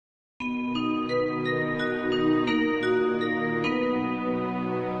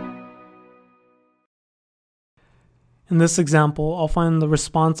In this example, I'll find the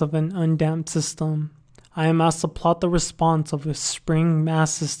response of an undamped system. I am asked to plot the response of a spring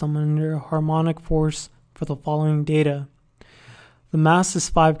mass system under a harmonic force for the following data. The mass is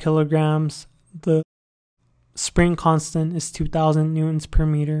 5 kilograms. The spring constant is 2000 newtons per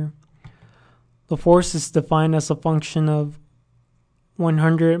meter. The force is defined as a function of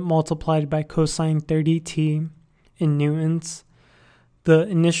 100 multiplied by cosine 30t in newtons. The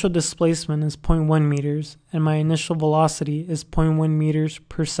initial displacement is 0.1 meters, and my initial velocity is 0.1 meters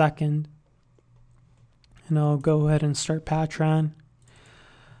per second. And I'll go ahead and start Patran.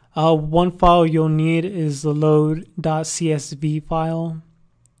 One file you'll need is the load.csv file.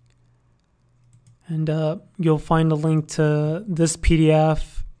 And you'll find a link to this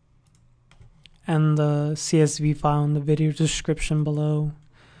PDF and the CSV file in the video description below.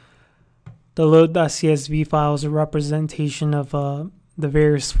 The load.csv file is a representation of the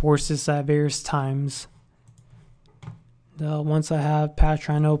various forces at various times. Once I have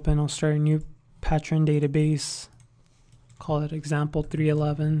Patran open, I'll start a new Patran database. Call it example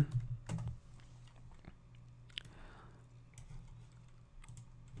 311.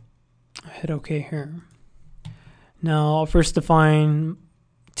 Hit OK here. Now I'll first define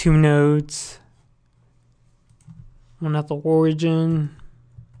 2 nodes. One at the origin,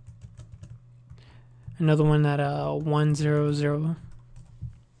 another one at 1, 0, 0.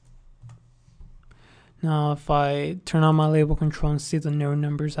 Now if I turn on my label control and see the node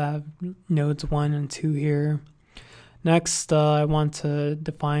numbers, I have nodes 1 and 2 here. Next, I want to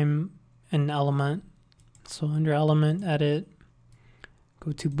define an element. So under element, edit,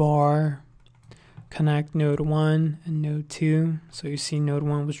 go to bar, connect node 1 and node 2. So you see node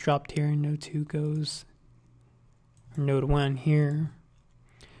 1 was dropped here and node 2 goes, or node 1 here.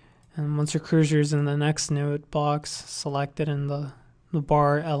 And once your cursor is in the next node box, select it and the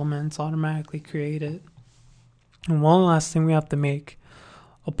bar elements automatically created. And one last thing we have to make,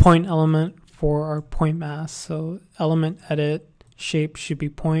 a point element for our point mass. So element edit, shape should be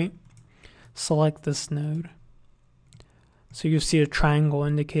point. Select this node. So you'll see a triangle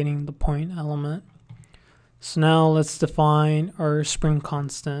indicating the point element. So now let's define our spring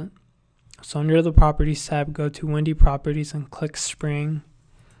constant. So under the properties tab, go to 1D properties and click spring.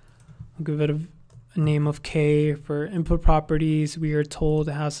 I'll give it a name of K. For input properties, we are told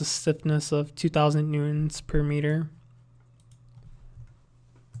it has a stiffness of 2000 newtons per meter.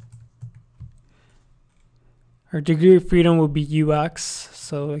 Our degree of freedom will be UX,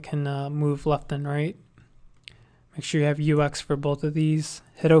 so it can move left and right. Make sure you have UX for both of these.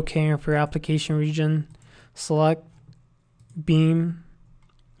 Hit OK, and for application region, select beam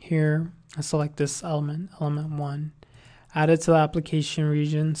here and select this element, element 1. Add it to the application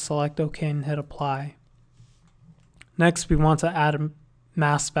region, select OK and hit apply. Next, we want to add a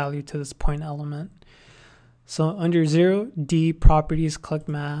mass value to this point element. So under 0D properties, click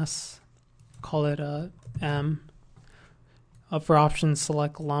mass, call it M. For options,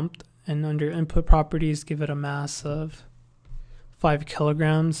 select lumped, and under input properties, give it a mass of 5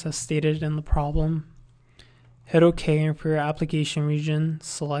 kilograms as stated in the problem. Hit OK, and for your application region,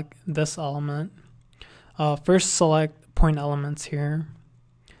 select this element. First select point elements here,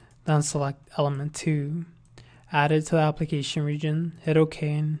 then select element 2, add it to the application region, hit OK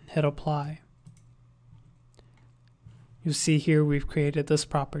and hit apply. You'll see here we've created this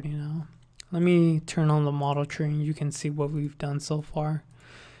property now. Let me turn on the model tree and you can see what we've done so far.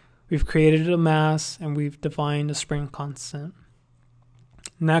 We've created a mass and we've defined a spring constant.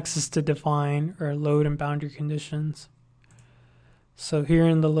 Next is to define our load and boundary conditions. So here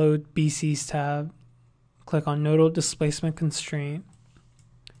in the load BCs tab, click on nodal displacement constraint.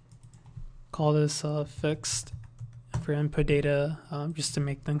 Call this fixed. For input data, just to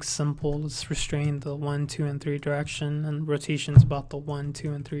make things simple, let's restrain the 1, 2, and 3 direction, and rotations about the 1,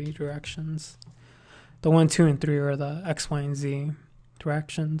 2, and 3 directions. The 1, 2, and 3 are the X, Y, and Z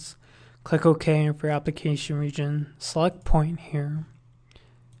directions. Click OK, and for application region, select point here.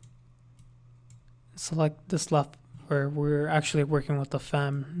 Select this left, where we're actually working with the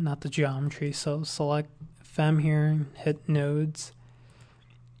FEM, not the geometry. So select FEM here and hit nodes.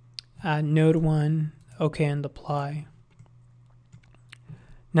 Add node 1, OK, and apply.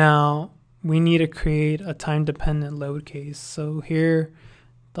 Now we need to create a time-dependent load case. So here,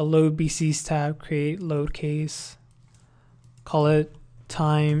 the load BCs tab, create load case. Call it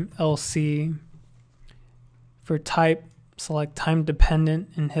time LC. For type, select time dependent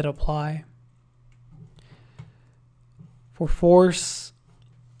and hit apply. For force,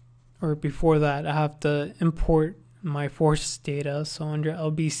 or before that, I have to import my force data. So under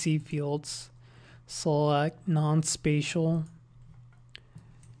LBC fields, select non-spatial.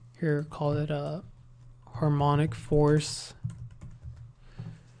 Here, call it a harmonic force.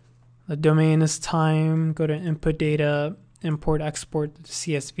 The domain is time. Go to input data, import, export the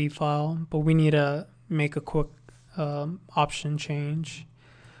CSV file. But we need to make a quick option change.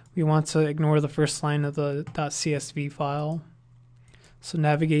 We want to ignore the first line of the .csv file. So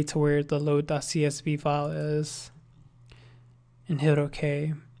navigate to where the load.csv file is and hit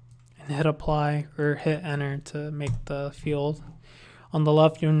OK. And hit apply or hit enter to make the field. On the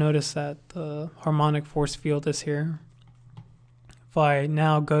left, you'll notice that the harmonic force field is here. If I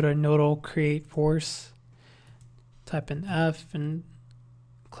now go to nodal create force, type in F and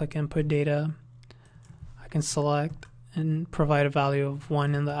click input data, I can select and provide a value of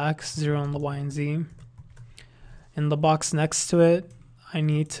 1 in the X, 0 in the Y and Z. In the box next to it, I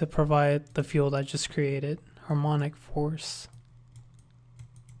need to provide the field I just created, harmonic force.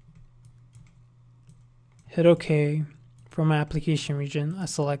 Hit OK. For my application region, I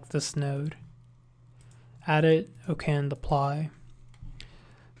select this node. Add it, OK, and apply.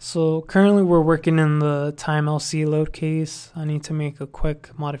 So currently we're working in the time LC load case. I need to make a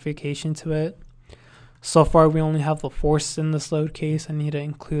quick modification to it. So far we only have the force in this load case. I need to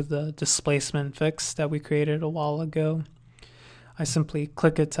include the displacement fix that we created a while ago. I simply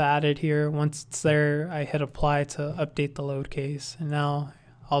click it to add it here. Once it's there, I hit apply to update the load case. And now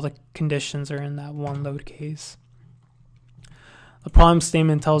all the conditions are in that one load case. The problem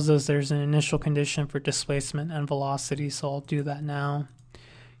statement tells us there's an initial condition for displacement and velocity, so I'll do that now.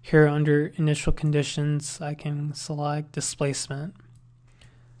 Here under initial conditions, I can select displacement.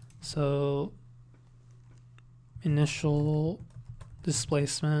 So initial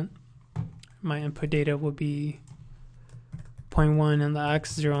displacement, my input data will be 0.1 in the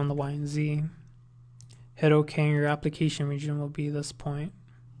X, 0 in the Y and Z. Hit OK, and your application region will be this point,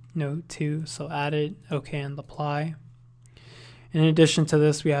 node 2. So add it, OK, and apply. In addition to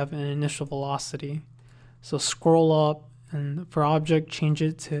this, we have an initial velocity. So scroll up, and for object, change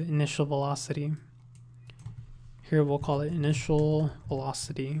it to initial velocity. Here we'll call it initial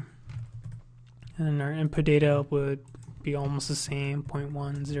velocity. And our input data would be almost the same,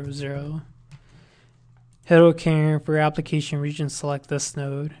 0.100. Hit OK. For your application region, select this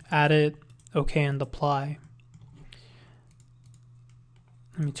node, add it, OK, and apply.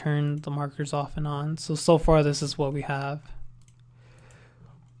 Let me turn the markers off and on. So far this is what we have.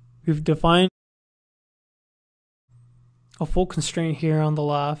 We've defined a full constraint here on the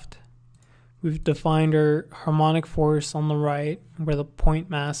left. We've defined our harmonic force on the right, where the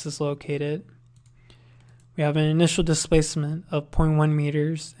point mass is located. We have an initial displacement of 0.1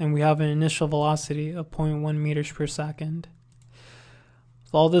 meters, and we have an initial velocity of 0.1 meters per second.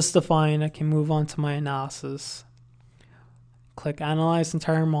 With all this defined, I can move on to my analysis. Click Analyze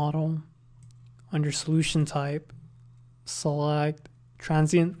Entire Model. Under Solution Type, select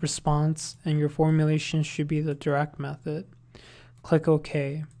Transient Response, and your formulation should be the direct method. Click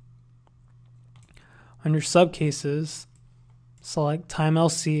OK. Under Subcases, select Time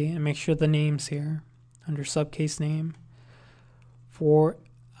LC and make sure the name's here. Under Subcase Name. For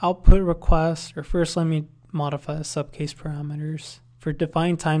output request, or first let me modify the subcase parameters. For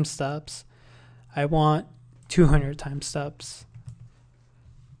defined time steps, I want 200 time steps,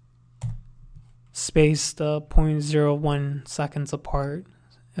 spaced 0.01 seconds apart.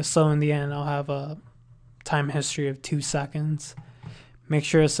 So in the end, I'll have a time history of 2 seconds. Make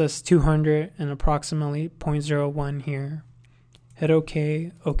sure it says 200 and approximately 0.01 here. Hit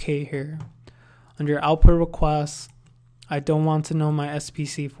OK, OK here. Under output requests, I don't want to know my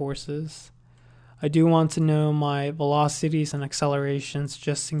SPC forces. I do want to know my velocities and accelerations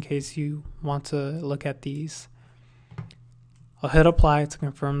just in case you want to look at these. I'll hit apply to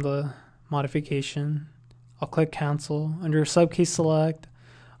confirm the modification. I'll click cancel. Under subcase select,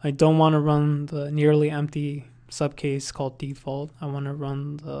 I don't want to run the nearly empty subcase called default. I want to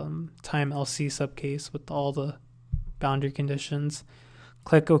run the time LC subcase with all the boundary conditions.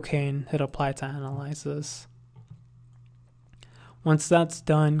 Click OK and hit apply to analyze this. Once that's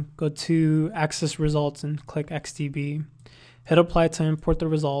done, go to Access Results and click XDB. Hit apply to import the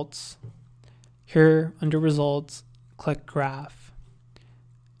results. Here under Results, click Graph.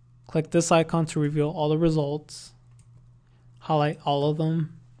 Click this icon to reveal all the results. Highlight all of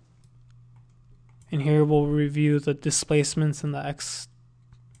them. And here we'll review the displacements in the X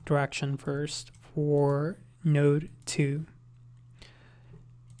direction first for node 2.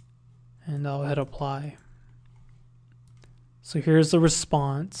 And I'll hit apply. So here's the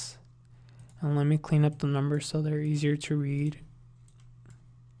response. And let me clean up the numbers so they're easier to read.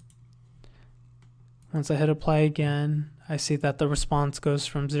 Once I hit apply again, I see that the response goes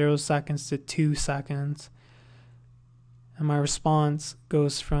from 0 seconds to 2 seconds. and my response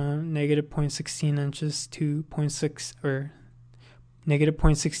goes from negative 0.16 inches to 0.6 or negative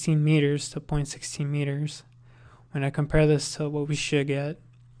 0.16 meters to 0.16 meters. When I compare this to what we should get,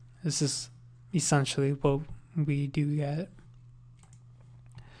 this is essentially what we do get.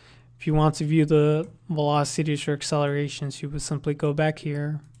 If you want to view the velocities or accelerations, you would simply go back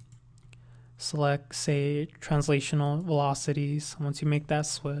here, select, say, translational velocities. Once you make that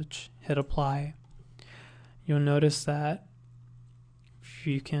switch, hit apply. You'll notice that, if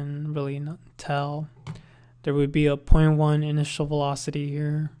you can really not tell, there would be a 0.1 initial velocity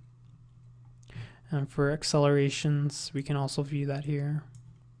here. And for accelerations, we can also view that here.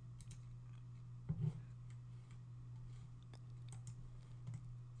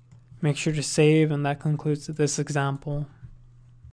 Make sure to save, and that concludes this example.